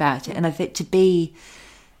heard about it. And I think to be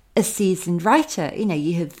a seasoned writer,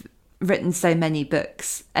 you have written so many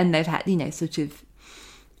books and they've had, sort of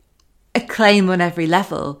acclaim on every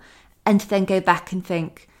level, and to then go back and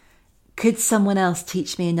think, could someone else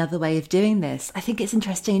teach me another way of doing this? I think it's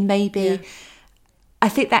interesting. Maybe I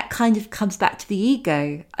think that kind of comes back to the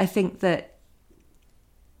ego. I think that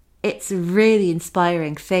it's a really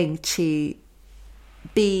inspiring thing to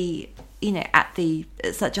be, at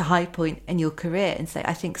such a high point in your career and say,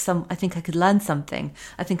 I think I could learn something.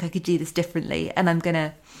 I think I could do this differently, and I'm going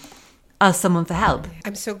to ask someone for help.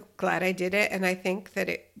 I'm so glad I did it. And I think that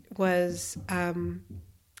it was,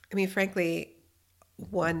 frankly,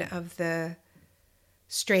 one of the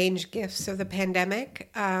strange gifts of the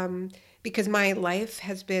pandemic, because my life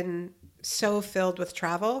has been so filled with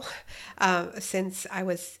travel since I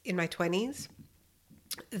was in my 20s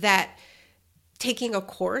that taking a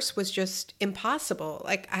course was just impossible.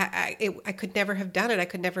 Like I could never have done it. I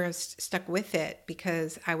could never have stuck with it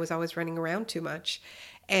because I was always running around too much.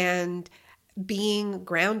 And being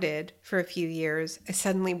grounded for a few years, I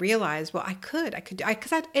suddenly realized, well, I could,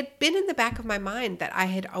 because it'd been in the back of my mind that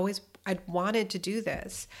I'd wanted to do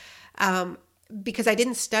this. Because I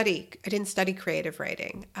didn't study creative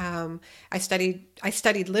writing. I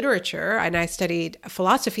studied literature and I studied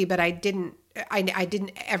philosophy, but I didn't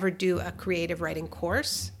ever do a creative writing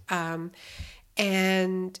course. And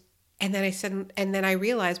then I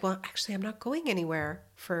realized, well, actually, I'm not going anywhere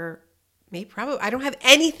for probably. I don't have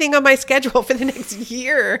anything on my schedule for the next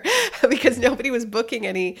year because nobody was booking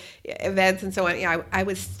any events and so on. Yeah, I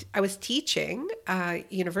was teaching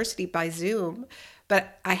university by Zoom,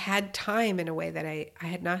 but I had time in a way that I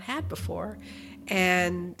had not had before.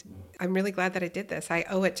 And I'm really glad that I did this. I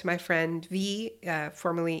owe it to my friend V,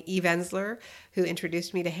 formerly Eve Ensler, who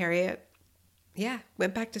introduced me to Harriet. Yeah,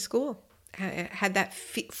 went back to school. I had that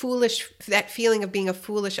feeling of being a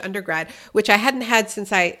foolish undergrad, which I hadn't had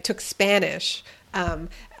since I took Spanish, in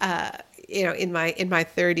my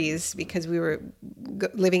 30s, because we were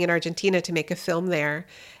living in Argentina to make a film there.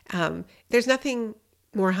 There's nothing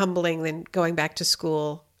more humbling than going back to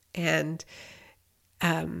school, and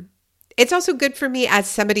it's also good for me as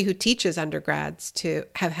somebody who teaches undergrads to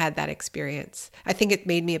have had that experience. I think it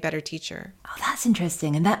made me a better teacher. Oh, that's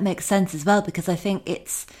interesting, and that makes sense as well, because I think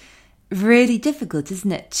it's really difficult,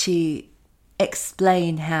 isn't it, to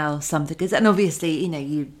explain how something is. And obviously,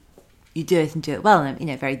 you do it and do it well.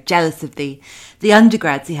 And I'm, very jealous of the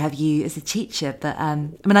undergrads who have you as a teacher. But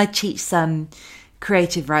I teach some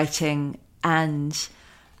creative writing, and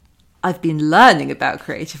I've been learning about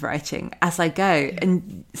creative writing as I go,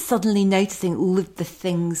 and suddenly noticing all of the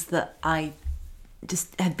things that I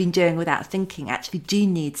just have been doing without thinking actually do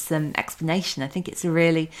need some explanation. I think it's a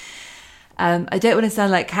really... I don't want to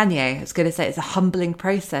sound like Kanye. I was going to say it's a humbling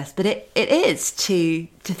process, but it is to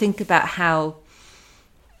think about how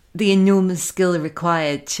the enormous skill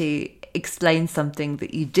required to explain something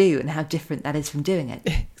that you do and how different that is from doing it.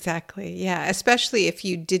 Exactly. Yeah. Especially if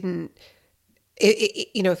you didn't,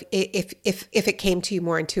 if it came to you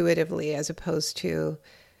more intuitively, as opposed to,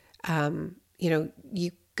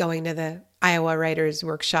 you going to the Iowa Writers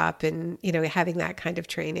Workshop and, having that kind of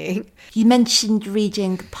training. You mentioned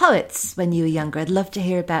reading poets when you were younger. I'd love to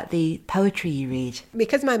hear about the poetry you read.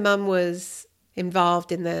 Because my mom was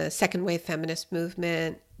involved in the second wave feminist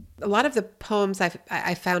movement, a lot of the poems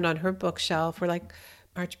I found on her bookshelf were like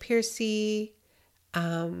Marge Piercy,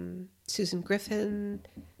 Susan Griffin,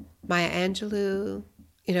 Maya Angelou.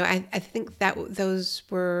 I think that those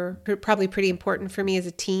were probably pretty important for me as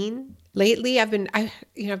a teen. Lately, I've been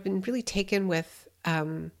really taken with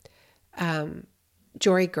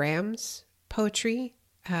Jory Graham's poetry.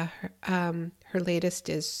 Her latest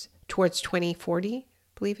is Towards 2040, I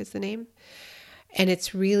believe is the name, and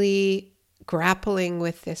it's really grappling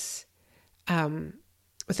with this,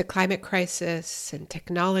 with the climate crisis and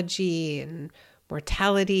technology and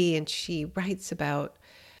mortality. And she writes about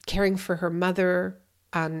caring for her mother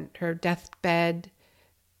on her deathbed,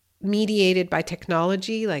 mediated by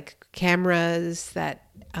technology, like cameras that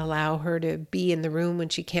allow her to be in the room when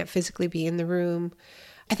she can't physically be in the room.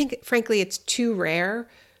 I think, frankly, it's too rare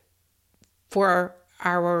for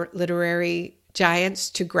our literary giants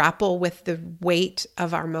to grapple with the weight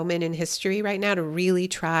of our moment in history right now, to really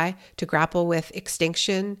try to grapple with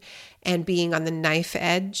extinction and being on the knife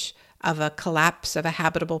edge of a collapse of a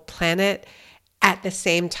habitable planet at the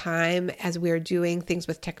same time as we're doing things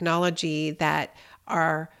with technology that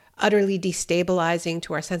are utterly destabilizing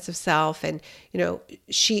to our sense of self. And,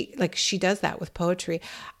 she does that with poetry.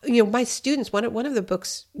 My students, one of the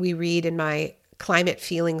books we read in my climate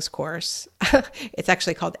feelings course, it's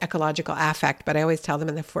actually called ecological affect, but I always tell them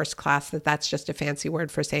in the first class that that's just a fancy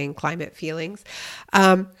word for saying climate feelings.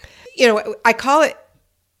 I call it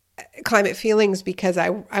climate feelings because I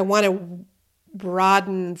want to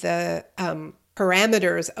broaden the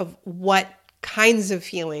parameters of what kinds of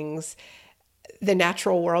feelings the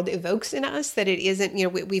natural world evokes in us, that it isn't,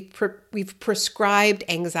 we've prescribed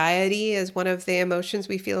anxiety as one of the emotions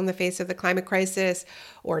we feel in the face of the climate crisis,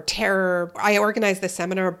 or terror. I organized the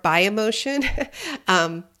seminar by emotion.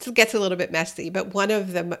 It gets a little bit messy, but one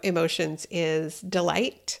of the emotions is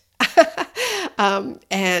delight.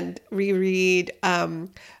 And reread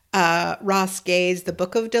Ross Gay's The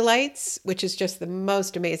Book of Delights, which is just the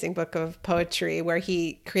most amazing book of poetry, where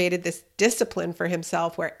he created this discipline for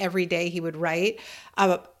himself where every day he would write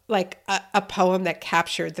a poem that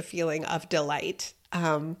captured the feeling of delight.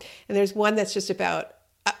 And there's one that's just about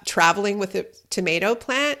traveling with a tomato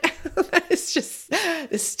plant. It's just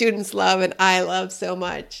the students love and I love so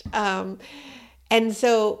much. And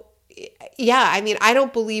so, I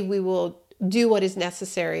don't believe we will do what is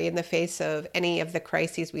necessary in the face of any of the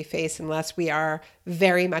crises we face unless we are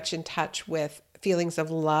very much in touch with feelings of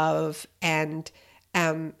love and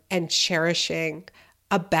cherishing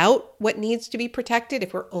about what needs to be protected.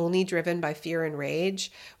 If we're only driven by fear and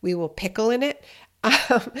rage, we will pickle in it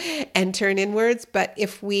and turn inwards. But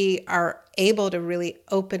if we are able to really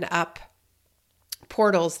open up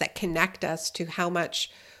portals that connect us to how much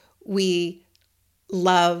we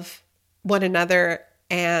love one another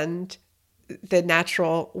and the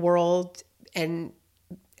natural world, and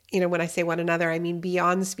when I say one another, I mean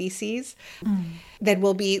beyond species, then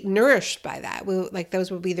we'll be nourished by that.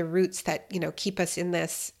 Those will be the roots that keep us in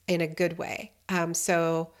this in a good way. Ross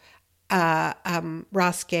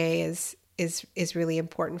Gay is really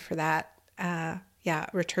important for that.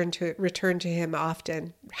 Return to him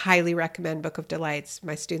often. Highly recommend Book of Delights.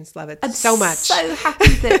 My students love it so much. So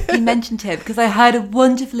happy that you mentioned him, because I heard a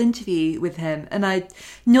wonderful interview with him and I'd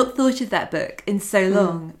not thought of that book in so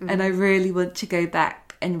long, and I really want to go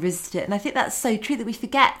back and visit it. And I think that's so true that we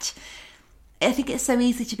forget. I think it's so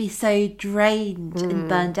easy to be so drained and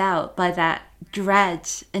burned out by that dread,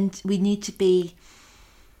 and we need to be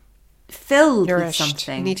filled nourished. With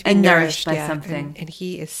something. You need to be and nourished by something. And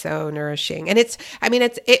he is so nourishing. And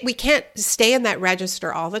we can't stay in that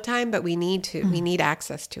register all the time, but we need to. We need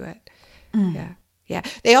access to it. Yeah.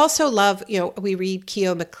 They also love, we read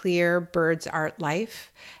Keo McClear, Bird's Art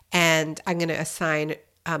Life, and I'm going to assign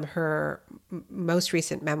her most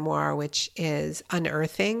recent memoir, which is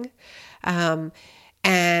Unearthing. And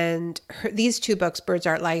these two books, Bird's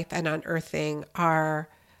Art Life and Unearthing, are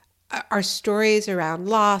stories around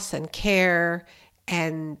loss and care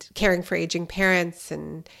and caring for aging parents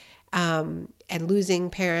and losing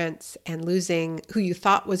parents and losing who you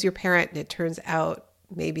thought was your parent. And it turns out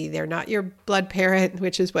maybe they're not your blood parent,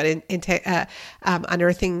 which is what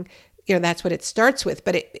Unearthing, that's what it starts with.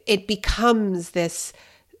 But it becomes this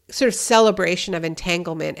sort of celebration of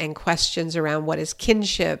entanglement and questions around what is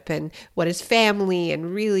kinship and what is family,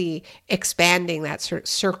 and really expanding that sort of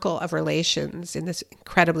circle of relations in this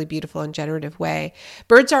incredibly beautiful and generative way.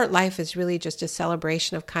 Bird's Art Life is really just a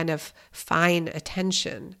celebration of kind of fine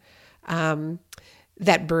attention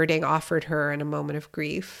that birding offered her in a moment of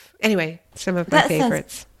grief. Anyway, some of my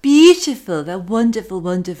favorites. Beautiful. They're wonderful,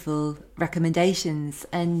 wonderful recommendations.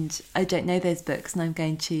 And I don't know those books, and I'm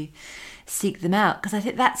going to seek them out, because I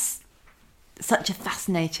think that's such a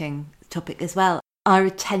fascinating topic as well. Our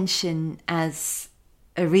attention as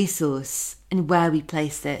a resource and where we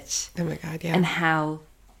place it. Oh my God, yeah. And how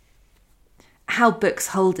books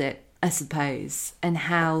hold it, I suppose, and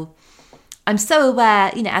how I'm so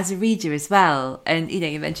aware, as a reader as well. And,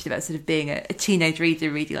 you mentioned about sort of being a teenage reader,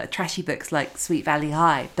 reading like trashy books like Sweet Valley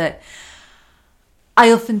High. But I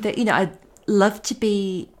often think, I'd love to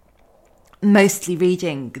be mostly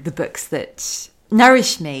reading the books that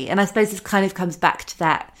nourish me. And I suppose this kind of comes back to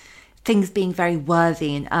that, things being very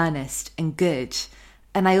worthy and earnest and good.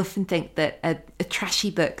 And I often think that a trashy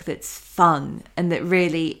book that's fun and that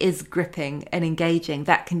really is gripping and engaging,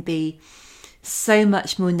 that can be so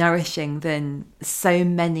much more nourishing than so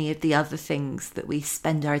many of the other things that we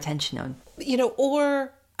spend our attention on.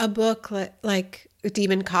 Or a book like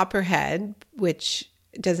Demon Copperhead, which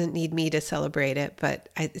doesn't need me to celebrate it, but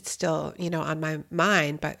it's still, on my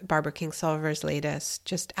mind. But Barbara Kingsolver's latest,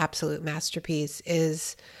 just absolute masterpiece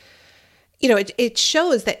is, it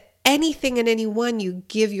shows that anything and anyone you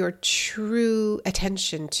give your true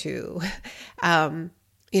attention to,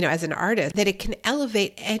 as an artist, that it can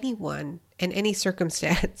elevate anyone in any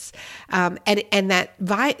circumstance. And that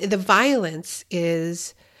the violence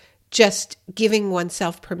is just giving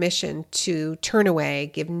oneself permission to turn away,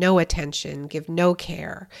 give no attention, give no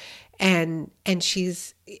care. And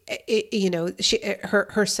she's,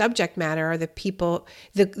 her subject matter are the people,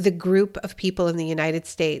 the group of people in the United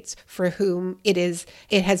States for whom it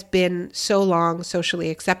has been so long socially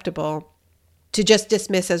acceptable to just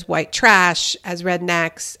dismiss as white trash, as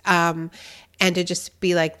rednecks, and to just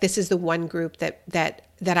be like, this is the one group that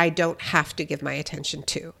I don't have to give my attention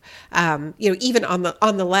to. Even on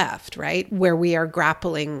the left, right, where we are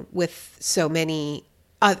grappling with so many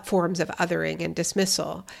forms of othering and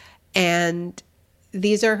dismissal. And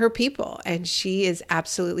these are her people, and she is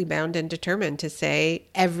absolutely bound and determined to say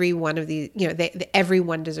every one of these,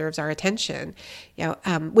 everyone deserves our attention,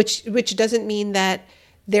 which doesn't mean that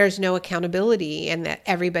there's no accountability and that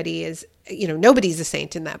everybody is, nobody's a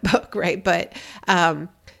saint in that book, right? But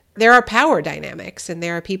there are power dynamics, and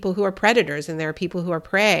there are people who are predators, and there are people who are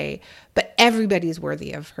prey, but everybody's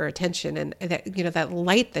worthy of her attention. And that, that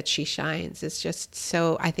light that she shines is just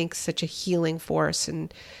so, I think, such a healing force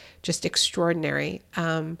and just extraordinary.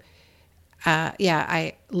 I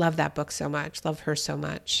love that book so much, love her so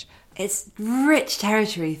much. It's rich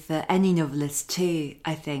territory for any novelist too,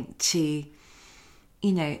 I think, to,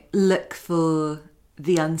 look for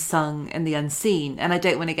the unsung and the unseen. And I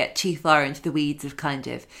don't want to get too far into the weeds of kind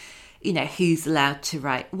of, who's allowed to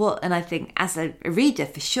write what. And I think as a reader,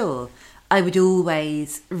 for sure, I would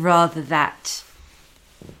always rather that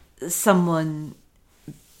someone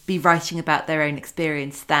be writing about their own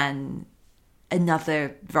experience than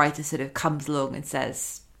another writer sort of comes along and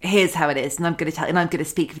says, here's how it is, and I'm going to tell, and I'm going to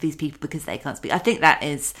speak for these people because they can't speak. I think that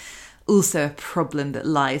is also a problem that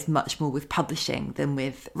lies much more with publishing than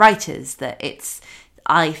with writers, that it's,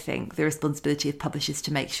 I think, the responsibility of publishers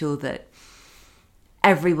to make sure that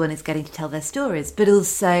everyone is getting to tell their stories. But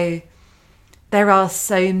also there are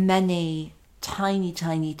so many tiny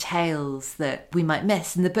tales that we might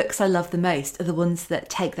miss, and the books I love the most are the ones that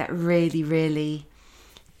take that really, really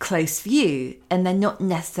close view, and they're not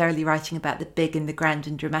necessarily writing about the big and the grand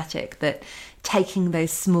and dramatic, but taking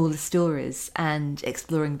those smaller stories and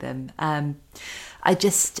exploring them. I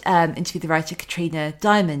just interviewed the writer Katrina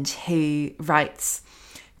Diamond, who writes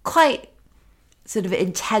quite sort of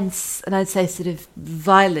intense and I'd say sort of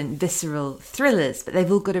violent, visceral thrillers, but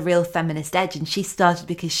they've all got a real feminist edge. And she started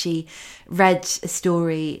because she read a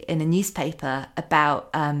story in a newspaper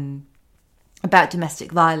about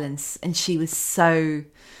domestic violence, and she was so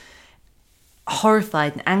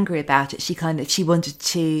horrified and angry about it. She wanted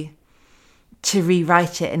to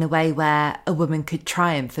rewrite it in a way where a woman could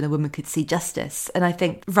triumph and a woman could see justice. And I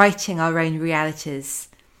think writing our own realities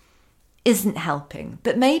isn't helping,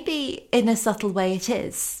 but maybe in a subtle way it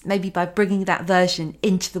is. Maybe by bringing that version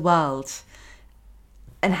into the world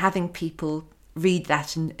and having people read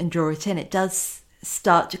that and draw it in, it does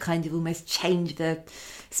start to kind of almost change the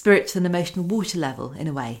spiritual and emotional water level in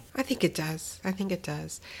a way. I think it does.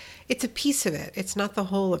 It's a piece of it. It's not the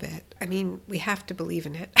whole of it. I mean, we have to believe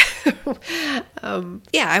in it.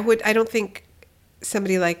 I don't think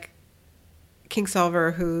somebody like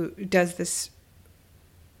Kingsolver, who does this,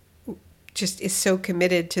 just is so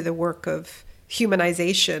committed to the work of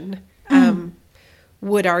humanization,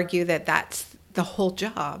 would argue that that's the whole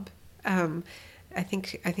job. I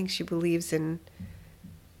think she believes in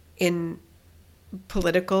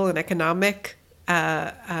political and economic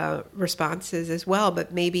responses as well,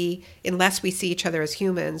 but maybe unless we see each other as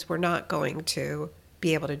humans, we're not going to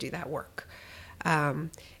be able to do that work.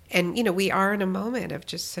 And we are in a moment of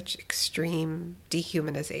just such extreme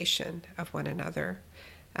dehumanization of one another.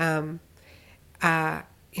 One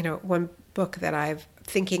book that I've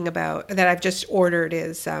thinking about, that I've just ordered,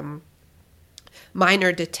 is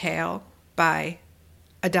Minor Detail by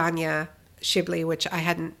Adania Shibli, which I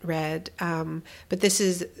hadn't read. But this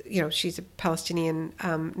is, she's a Palestinian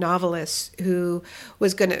novelist who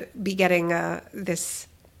was going to be getting this,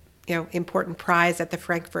 important prize at the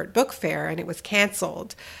Frankfurt Book Fair, and it was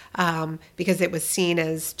canceled because it was seen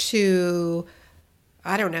as too,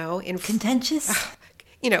 I don't know, contentious.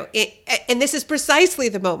 And this is precisely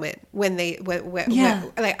the moment when I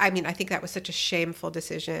think that was such a shameful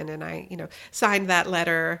decision. And I, signed that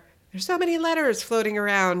letter there's so many letters floating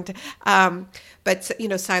around. But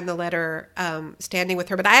signed the letter, standing with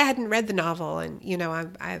her. But I hadn't read the novel, and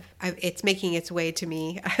it's making its way to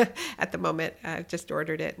me at the moment. I've just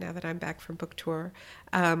ordered it now that I'm back from book tour.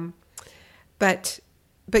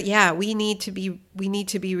 But yeah, we need to be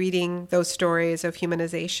reading those stories of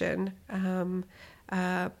humanization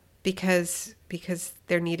because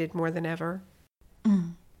they're needed more than ever.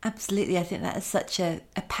 Absolutely, I think that is such a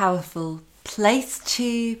powerful place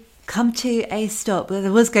to come to a stop. Well, I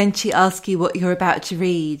was going to ask you what you're about to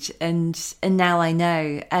read, and now I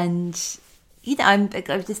know. And I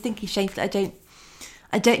was just thinking shamefully,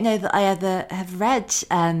 I don't know that I ever have read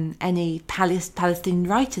any Palestinian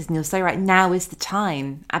writers, and you're so right. Now is the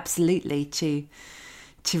time, absolutely, to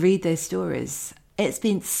read those stories. It's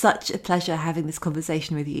been such a pleasure having this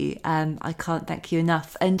conversation with you. I can't thank you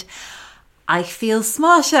enough. And I feel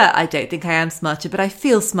smarter. I don't think I am smarter, but I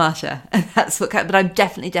feel smarter. And that's what counts. But I'm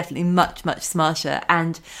definitely much, much smarter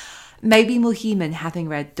and maybe more human having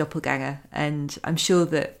read Doppelganger. And I'm sure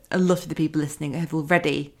that a lot of the people listening have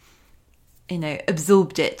already,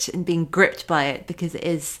 absorbed it and been gripped by it, because it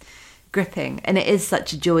is gripping and it is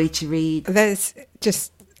such a joy to read. That is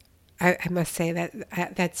just, I must say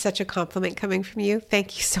that's such a compliment coming from you.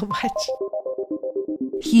 Thank you so much.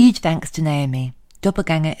 Huge thanks to Naomi.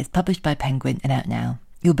 Doppelganger is published by Penguin and out now.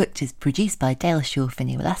 Your Book is produced by Dale Shaw for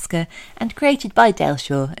New Alaska and created by Dale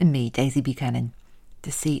Shaw and me, Daisy Buchanan.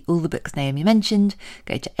 To see all the books Naomi mentioned,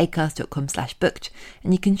 go to acast.com/booked,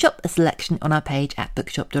 and you can shop a selection on our page at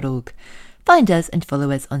bookshop.org. Find us and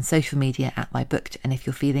follow us on social media at MyBooked, and if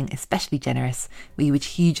you're feeling especially generous, we would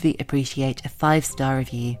hugely appreciate a 5-star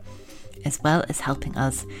review. As well as helping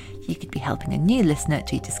us, you could be helping a new listener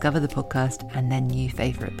to discover the podcast and their new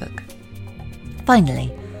favourite book.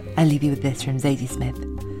 Finally, I leave you with this from Zadie Smith.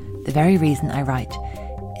 The very reason I write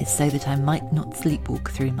is so that I might not sleepwalk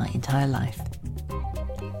through my entire life.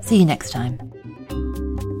 See you next time.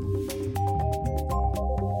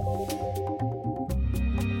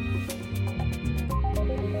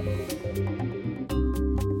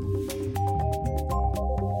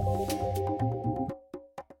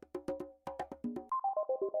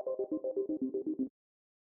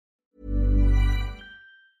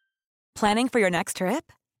 Planning for your next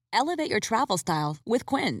trip? Elevate your travel style with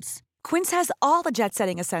Quince. Quince has all the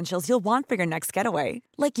jet-setting essentials you'll want for your next getaway,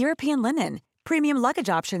 like European linen, premium luggage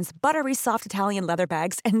options, buttery soft Italian leather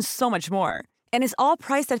bags, and so much more. And is all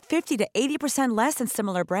priced at 50 to 80% less than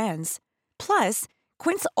similar brands. Plus,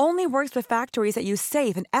 Quince only works with factories that use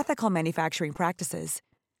safe and ethical manufacturing practices.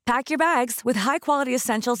 Pack your bags with high-quality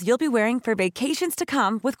essentials you'll be wearing for vacations to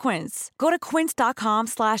come with Quince. Go to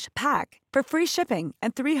quince.com/pack for free shipping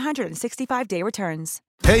and 365-day returns.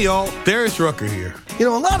 Hey, y'all, Darius Rucker here. A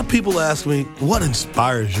lot of people ask me, what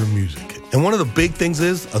inspires your music? And one of the big things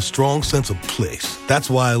is a strong sense of place. That's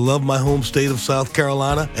why I love my home state of South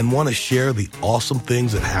Carolina and want to share the awesome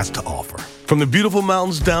things it has to offer. From the beautiful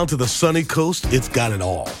mountains down to the sunny coast, it's got it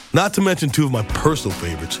all. Not to mention two of my personal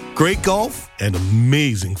favorites, great golf and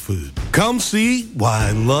amazing food. Come see why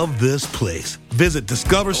I love this place. Visit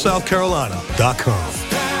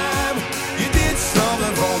discoversouthcarolina.com.